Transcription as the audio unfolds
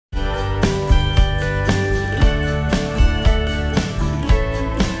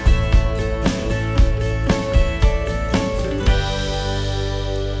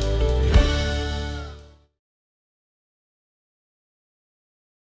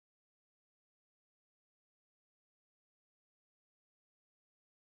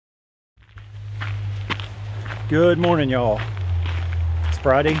Good morning, y'all. It's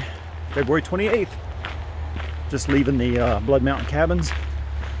Friday, February 28th. Just leaving the Blood Mountain cabins.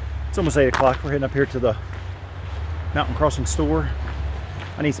 It's almost 8 o'clock. We're heading up here to the mountain crossing store.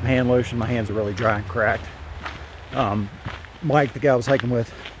 I need some hand lotion. My hands are really dry and cracked. Mike, the guy I was hiking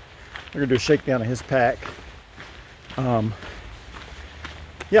with, we're gonna do a shakedown of his pack. Yeah,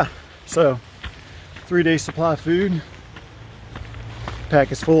 so 3-day supply of food.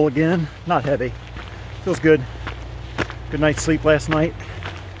 Pack is full again, not heavy. Feels good. Good night's sleep last night.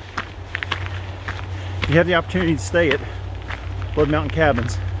 If you have the opportunity to stay at Blood Mountain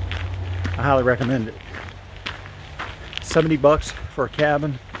Cabins, I highly recommend it. 70 bucks for a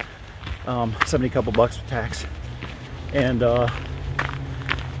cabin, 70 couple bucks with tax. And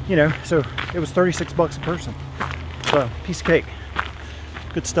you know, so it was 36 bucks a person. So, piece of cake.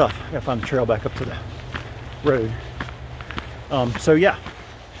 Good stuff. I gotta find the trail back up to the road. So yeah,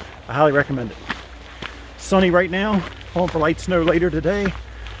 I highly recommend it. Sunny right now, hoping for light snow later today.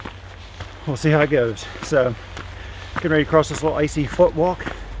 We'll see how it goes. So, getting ready to cross this little icy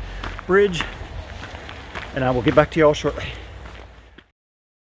footwalk bridge, and I will get back to y'all shortly.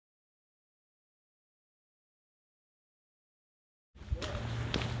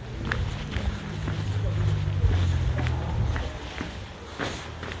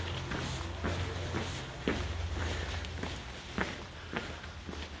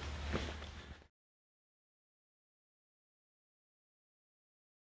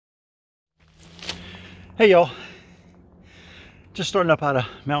 Hey y'all, just starting up out of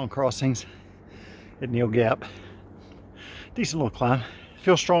mountain crossings at Neel Gap. Decent little climb.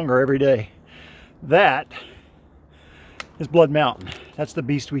 Feel stronger every day. That is Blood Mountain. That's the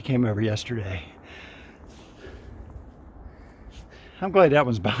beast we came over yesterday. I'm glad that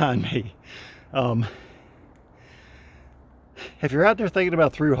one's behind me. If you're out there thinking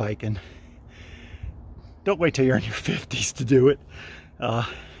about thru hiking, don't wait till you're in your 50s to do it.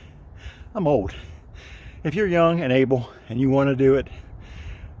 I'm old. If you're young and able and you want to do it,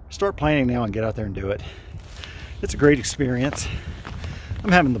 start planning now and get out there and do it. It's a great experience.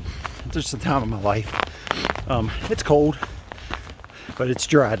 I'm having just the time of my life. It's cold, but it's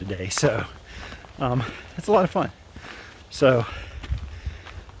dry today, so it's a lot of fun. So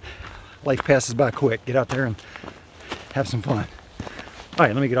life passes by quick. Get out there and have some fun. All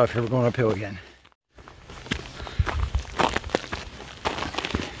right, let me get off here. We're going uphill again.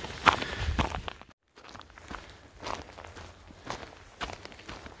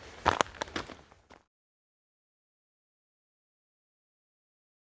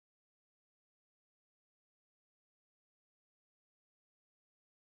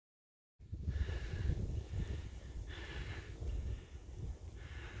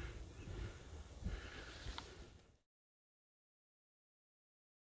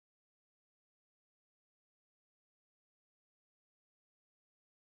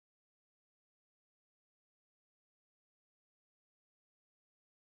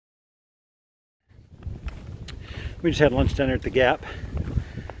 We just had lunch dinner at the Gap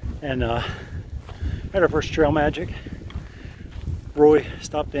and had our first trail magic. Roy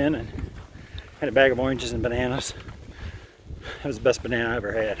stopped in and had a bag of oranges and bananas. That was the best banana I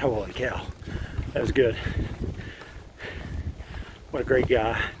ever had. Holy cow, that was good. What a great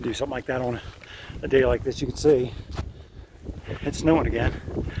guy. Do something like that on a day like this. You can see it's snowing again.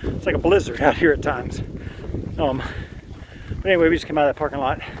 It's like a blizzard out here at times. But anyway, we just came out of that parking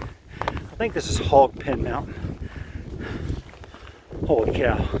lot. I think this is Hog Pen Mountain. Holy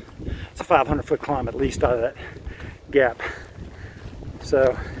cow. It's a 500-foot climb at least out of that gap.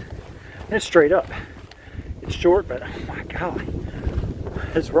 So, and it's straight up. It's short, but oh my God,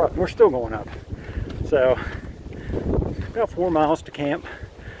 it's rough. We're still going up. So, about 4 miles to camp.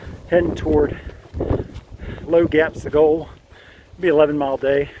 Heading toward Low Gap's the goal. It'll be an 11-mile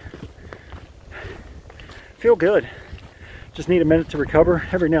day. Feel good. Just need a minute to recover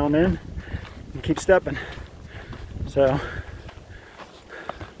every now and then and keep stepping. So, a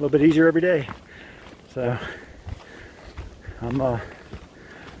little bit easier every day. So I'm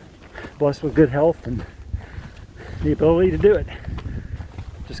blessed with good health and the ability to do it.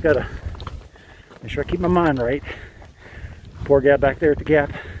 Just gotta make sure I keep my mind right. Poor guy back there at the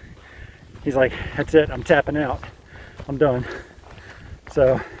Gap, he's like, that's it, I'm tapping out, I'm done.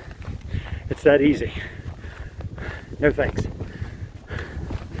 So it's that easy. No thanks.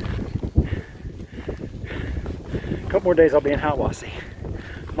 A couple more days I'll be in Hiawassee.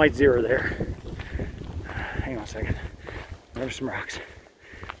 Might zero there. Hang on a second. There's some rocks.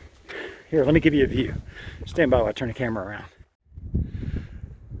 Here, let me give you a view. Stand by while I turn the camera around.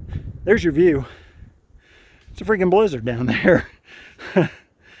 There's your view. It's a freaking blizzard down there.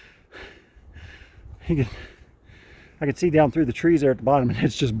 You can I can see down through the trees there at the bottom, and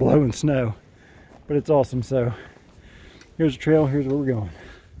it's just blowing snow. But it's awesome. So here's the trail. Here's where we're going.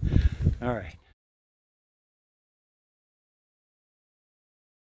 All right.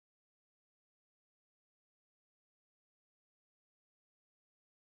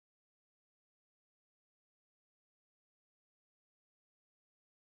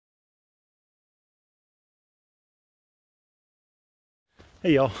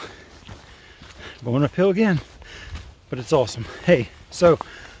 Hey y'all, going uphill again, but it's awesome. Hey, so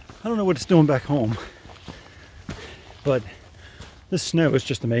I don't know what it's doing back home, but this snow is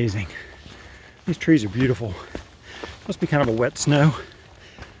just amazing. These trees are beautiful. Must be kind of a wet snow,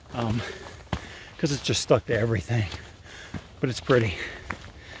 because it's just stuck to everything, but it's pretty.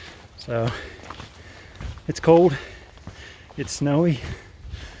 So it's cold, it's snowy.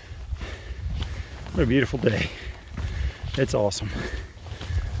 What a beautiful day. It's awesome.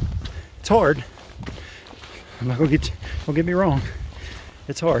 It's hard. I'm not gonna don't get me wrong.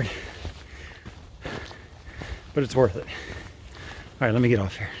 It's hard, but it's worth it. All right, let me get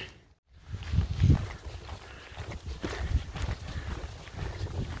off here.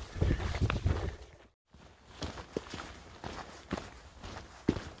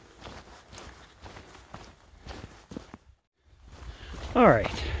 All right,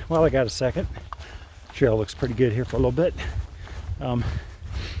 well, I got a second. Trail looks pretty good here for a little bit.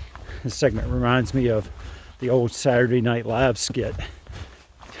 This segment reminds me of the old Saturday Night Live skit,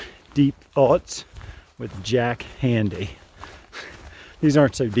 Deep Thoughts with Jack Handy. These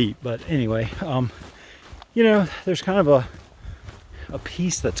aren't so deep, but anyway, you know, there's kind of a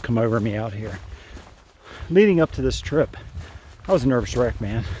peace that's come over me out here. Leading up to this trip, I was a nervous wreck,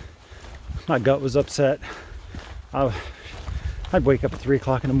 man. My gut was upset. I'd wake up at 3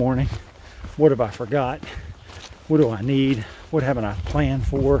 o'clock in the morning. What have I forgot? What do I need? What haven't I planned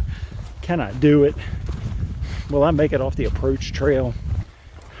for? Can I do it? Will I make it off the approach trail?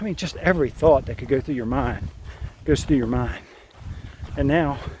 I mean, just every thought that could go through your mind goes through your mind. And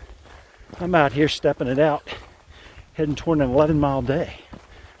now I'm out here stepping it out, heading toward an 11-mile day.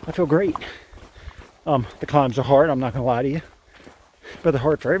 I feel great. The climbs are hard, I'm not gonna lie to you, but they're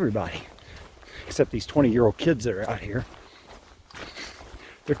hard for everybody, except these 20-year-old kids that are out here.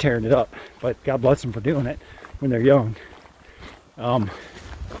 They're tearing it up, but God bless them for doing it when they're young.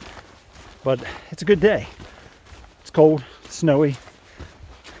 But it's a good day. It's cold, it's snowy,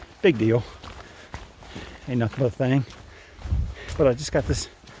 big deal. Ain't nothing but a thing. But I just got this,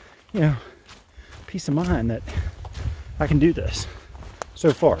 you know, peace of mind that I can do this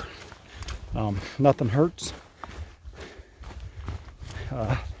so far. Nothing hurts.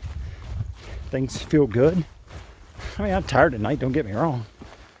 Things feel good. I mean, I'm tired at night, don't get me wrong.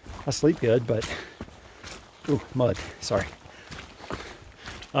 I sleep good, but ooh, mud, sorry.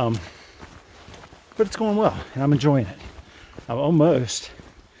 But it's going well, and I'm enjoying it. I'm almost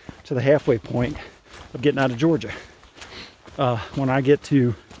to the halfway point of getting out of Georgia. When I get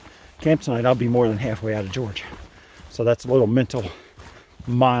to camp tonight, I'll be more than halfway out of Georgia. So that's a little mental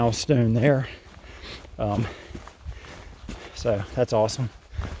milestone there. So that's awesome.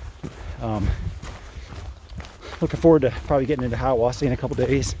 Looking forward to probably getting into Hiawassee in a couple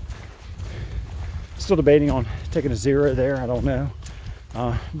days. Still debating on taking a 0 there, I don't know.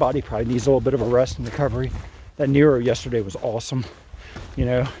 Body probably needs a little bit of a rest and recovery. That Nero yesterday was awesome. You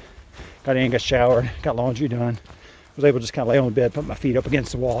know, got in, got showered, got laundry done. Was able to just kind of lay on the bed, put my feet up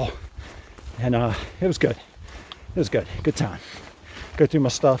against the wall. And it was good. It was good. Good time. Go through my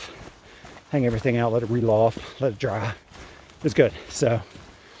stuff, hang everything out, let it reel off, let it dry. It was good. So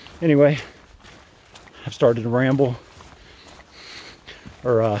anyway, I've started to ramble.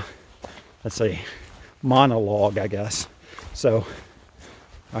 Or let's see, monologue, I guess. So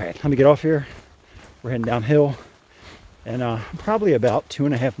all right, let me get off here. We're heading downhill, and I'm probably about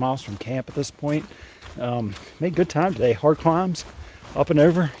 2.5 miles from camp at this point. Made good time today. Hard climbs, up and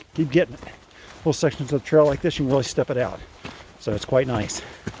over. Keep getting it. Little sections of the trail like this, you can really step it out. So it's quite nice.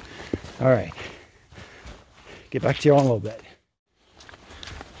 All right, get back to you all in a little bit.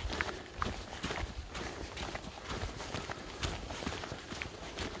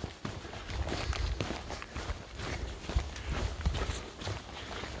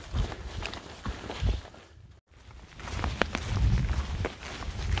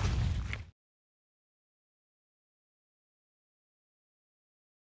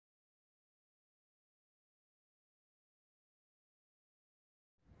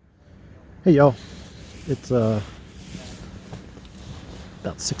 Hey y'all, it's about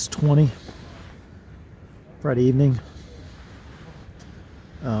 6:20 Friday evening.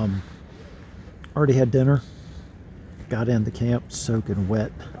 Already had dinner, got into camp soaking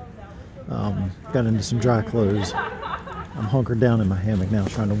wet, got into some dry clothes, I'm hunkered down in my hammock now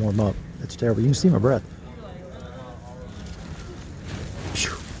trying to warm up. It's terrible. You can see my breath.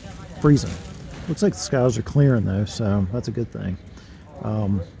 Phew. Freezing. Looks like the skies are clearing though, so that's a good thing.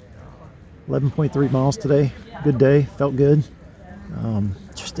 11.3 miles today. Good day. Felt good.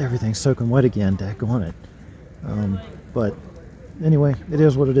 Just everything's soaking wet again. Daggone it. But anyway, it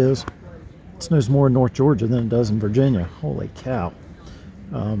is what it is. It snows more in North Georgia than it does in Virginia. Holy cow.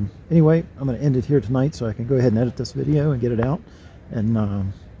 Anyway, I'm going to end it here tonight so I can go ahead and edit this video and get it out.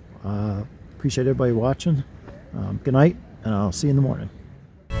 And appreciate everybody watching. Good night, and I'll see you in the morning.